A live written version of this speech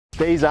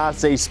These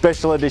RC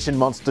Special Edition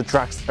monster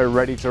trucks are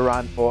ready to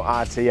run or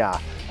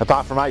RTR.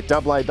 Apart from 8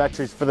 AA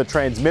batteries for the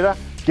transmitter,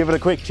 give it a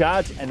quick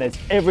charge and there's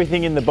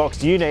everything in the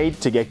box you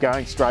need to get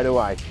going straight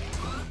away.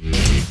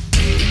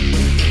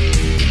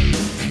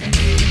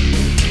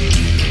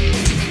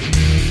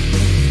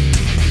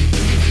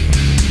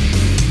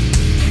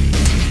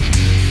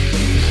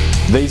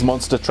 These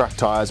monster truck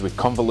tyres with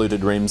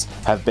convoluted rims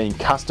have been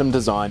custom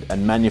designed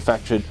and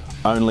manufactured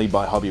only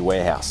by Hobby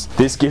Warehouse.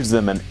 This gives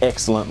them an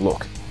excellent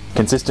look,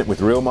 consistent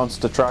with real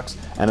monster trucks,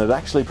 and it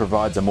actually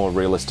provides a more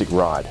realistic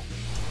ride.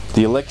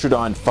 The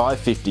Electrodyne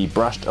 550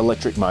 brushed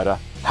electric motor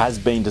has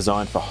been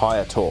designed for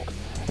higher torque,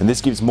 and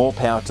this gives more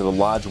power to the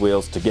large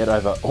wheels to get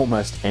over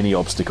almost any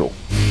obstacle.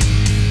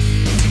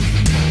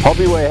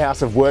 Hobby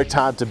Warehouse have worked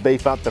hard to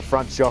beef up the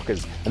front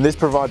shockers, and this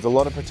provides a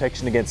lot of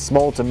protection against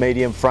small to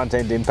medium front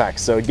end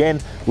impacts. So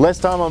again, less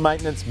time on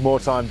maintenance, more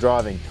time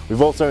driving.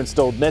 We've also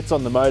installed nets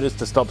on the motors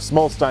to stop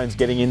small stones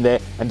getting in there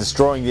and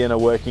destroying the inner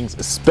workings,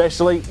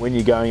 especially when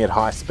you're going at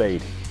high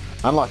speed.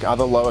 Unlike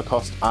other lower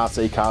cost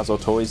RC cars or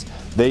toys,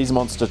 these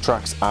monster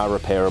trucks are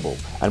repairable,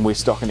 and we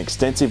stock an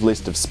extensive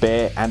list of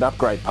spare and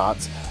upgrade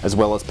parts as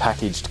well as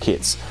packaged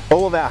kits.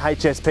 All of our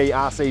HSP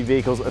RC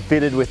vehicles are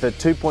fitted with a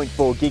 2.4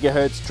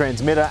 GHz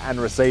transmitter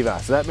and receiver,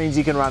 so that means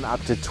you can run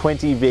up to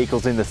 20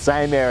 vehicles in the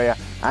same area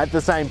at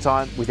the same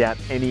time without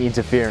any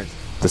interference.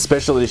 The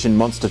Special Edition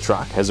monster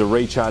truck has a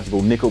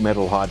rechargeable nickel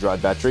metal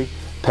hydride battery,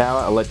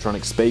 power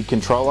electronic speed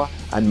controller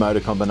and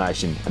motor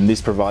combination, and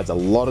this provides a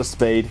lot of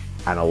speed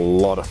and a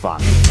lot of fun.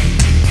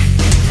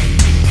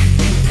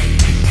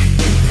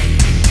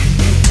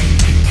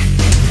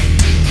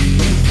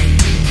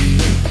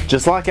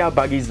 Just like our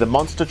buggies, the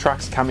monster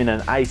trucks come in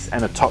an Ace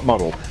and a top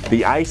model.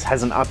 The Ace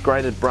has an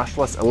upgraded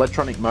brushless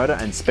electronic motor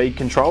and speed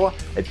controller.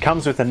 It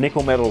comes with a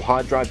nickel metal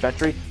hydride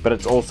battery, but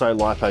it's also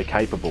LiPo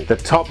capable. The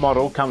top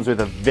model comes with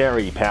a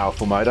very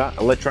powerful motor,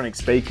 electronic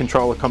speed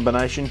controller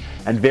combination,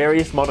 and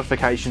various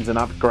modifications and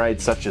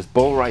upgrades such as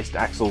ball raced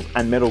axles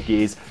and metal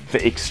gears for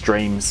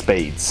extreme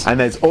speeds. And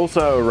there's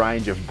also a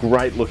range of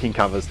great looking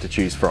covers to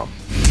choose from.